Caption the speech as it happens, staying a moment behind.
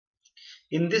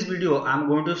In this video, I'm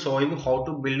going to show you how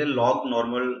to build a log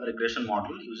normal regression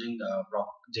model using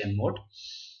blockchain mode.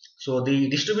 So the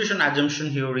distribution assumption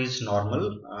here is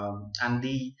normal, and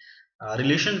the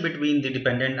relation between the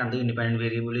dependent and the independent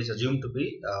variable is assumed to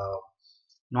be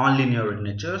non-linear in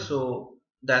nature. So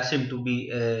there seems to be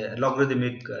a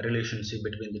logarithmic relationship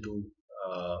between the two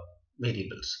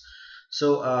variables.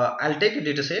 So I'll take a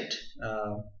data set.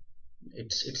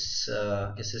 It's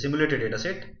a simulated data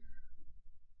set.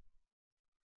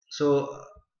 So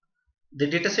the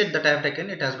data set that I have taken,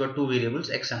 it has got two variables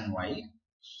x and y.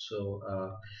 So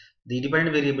the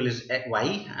dependent variable is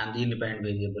y and the independent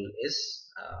variable is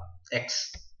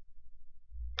x.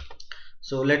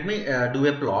 So let me do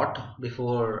a plot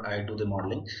before I do the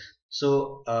modeling.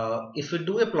 So if we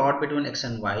do a plot between x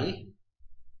and y,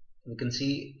 we can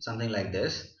see something like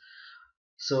this.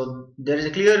 So there is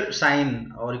a clear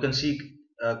sign, or you can see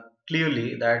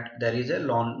clearly that there is a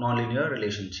non-linear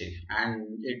relationship,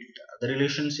 and the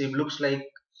relationship looks like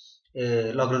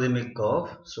a logarithmic curve.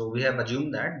 So we have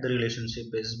assumed that the relationship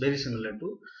is very similar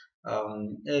to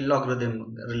a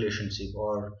logarithm relationship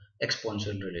or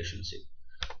exponential relationship.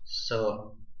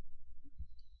 So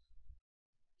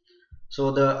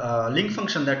the link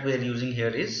function that we are using here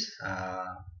is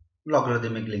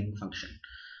logarithmic link function,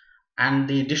 and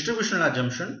the distributional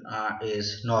assumption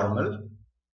is normal,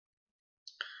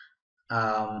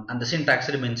 and the syntax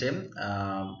remains same.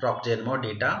 Procgen mode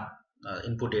data,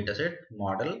 input dataset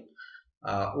model,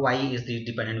 y is the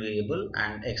dependent variable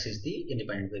and x is the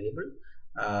independent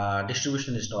variable.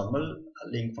 Distribution is normal,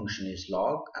 link function is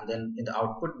log, and then in the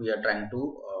output we are trying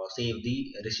to save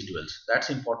the residuals. That's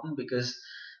important because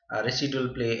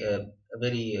residual play a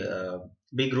very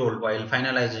big role while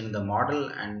finalizing the model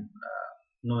and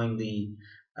knowing the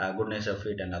goodness of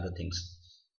it and other things.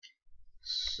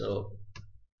 So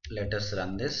let us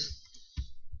run this.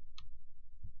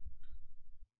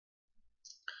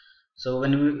 So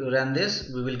when we run this,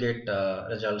 we will get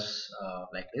results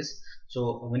like this.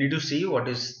 So we need to see what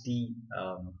is the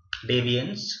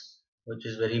deviance, which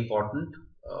is very important.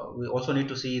 We also need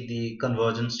to see the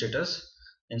convergence status,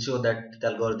 ensure that the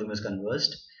algorithm is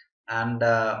converged, and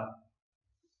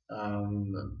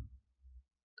um,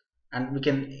 we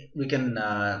can you can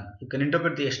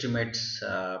interpret the estimates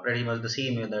pretty much the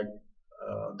same way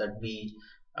that we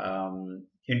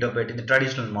interpret in the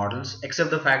traditional models, except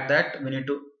the fact that we need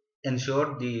to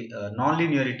ensure the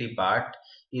non-linearity part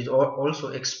is also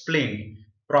explained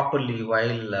properly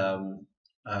while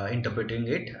interpreting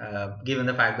it, given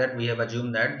the fact that we have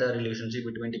assumed that the relationship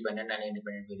between dependent and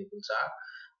independent variables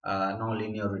are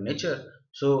non-linear in nature.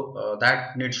 So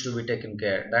that needs to be taken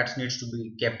care, that needs to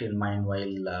be kept in mind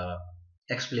while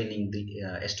explaining the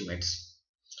estimates.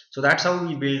 So that's how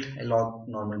we build a log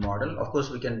normal model. Of course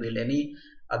we can build any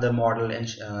other model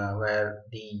where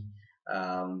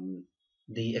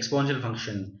the exponential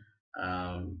function,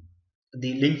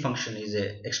 the link function is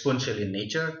exponential in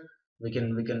nature. We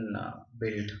can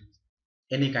build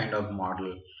any kind of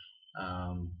model